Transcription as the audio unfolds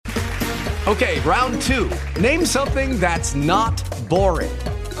Okay, round two. Name something that's not boring.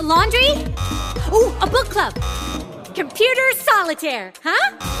 A laundry? Ooh, a book club. Computer solitaire,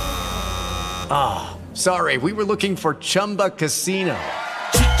 huh? Sorry, we were looking for Chumba Casino.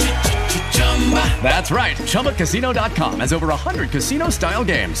 That's right. ChumbaCasino.com has over 100 casino-style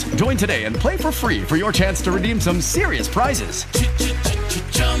games. Join today and play for free for your chance to redeem some serious prizes.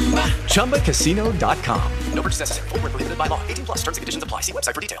 ChumbaCasino.com. No purchase necessary. Void where prohibited by law. 18 plus. Terms and conditions apply. See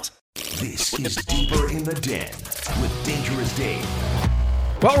website for details. This is Deeper in the Den with Dangerous Dave.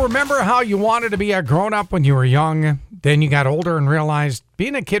 Well, remember how you wanted to be a grown-up when you were young? Then you got older and realized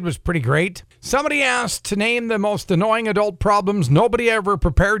being a kid was pretty great? Somebody asked to name the most annoying adult problems nobody ever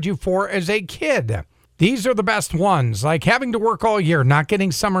prepared you for as a kid. These are the best ones, like having to work all year, not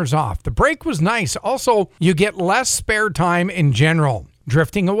getting summers off. The break was nice. Also, you get less spare time in general.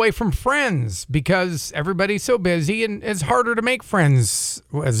 Drifting away from friends because everybody's so busy and it's harder to make friends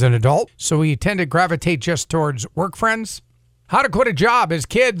as an adult. So we tend to gravitate just towards work friends. How to quit a job as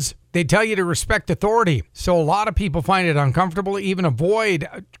kids. They tell you to respect authority. So a lot of people find it uncomfortable to even avoid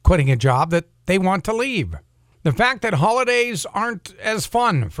quitting a job that they want to leave. The fact that holidays aren't as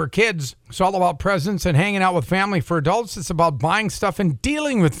fun for kids. It's all about presents and hanging out with family. For adults, it's about buying stuff and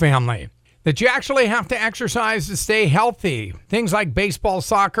dealing with family. That you actually have to exercise to stay healthy. Things like baseball,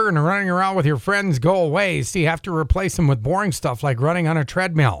 soccer, and running around with your friends go away, so you have to replace them with boring stuff like running on a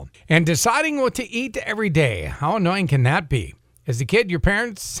treadmill. And deciding what to eat every day. How annoying can that be? As a kid, your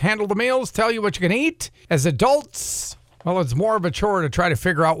parents handle the meals, tell you what you're going to eat. As adults, well, it's more of a chore to try to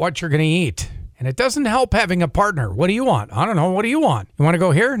figure out what you're going to eat. And it doesn't help having a partner. What do you want? I don't know. What do you want? You want to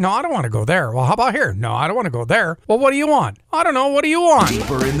go here? No, I don't want to go there. Well, how about here? No, I don't want to go there. Well, what do you want? I don't know. What do you want?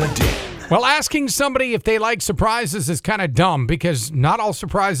 Deeper in the Den. Well, asking somebody if they like surprises is kind of dumb because not all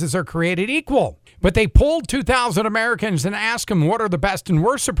surprises are created equal. But they polled 2,000 Americans and asked them what are the best and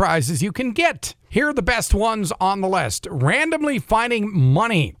worst surprises you can get. Here are the best ones on the list. Randomly finding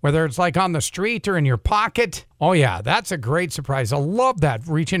money, whether it's like on the street or in your pocket. Oh yeah, that's a great surprise. I love that.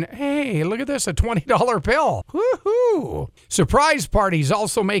 Reaching, hey, look at this, a $20 bill. Woohoo! Surprise parties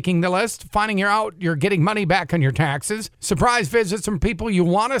also making the list. Finding out you're getting money back on your taxes. Surprise visits from people you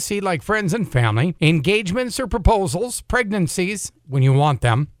want to see like friends and family. Engagements or proposals. Pregnancies when you want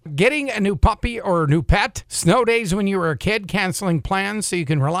them. Getting a new puppy or a new pet. Snow days when you were a kid, canceling plans so you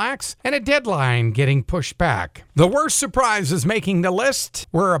can relax. And a deadline getting pushed back. The worst surprise is making the list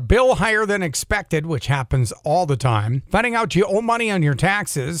were a bill higher than expected, which happens all the time. Finding out you owe money on your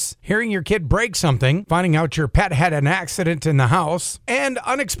taxes. Hearing your kid break something. Finding out your pet had an accident in the house. And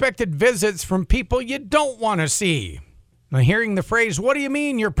unexpected visits from people you don't want to see. Now, hearing the phrase, what do you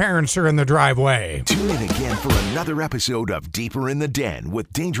mean your parents are in the driveway? Tune in again for another episode of Deeper in the Den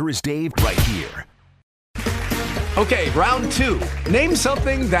with Dangerous Dave right here. Okay, round two. Name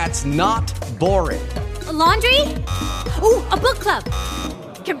something that's not boring. A laundry? Ooh, a book club.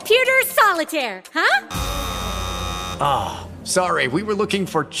 Computer solitaire, huh? Sorry, we were looking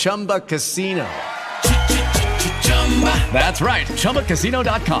for Chumba Casino. That's right.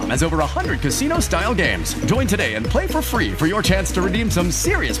 ChumbaCasino.com has over 100 casino-style games. Join today and play for free for your chance to redeem some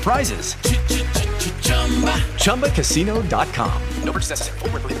serious prizes. ChumbaCasino.com. No purchase necessary.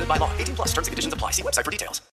 Void where prohibited by law. 18 plus. Terms and conditions apply. See website for details.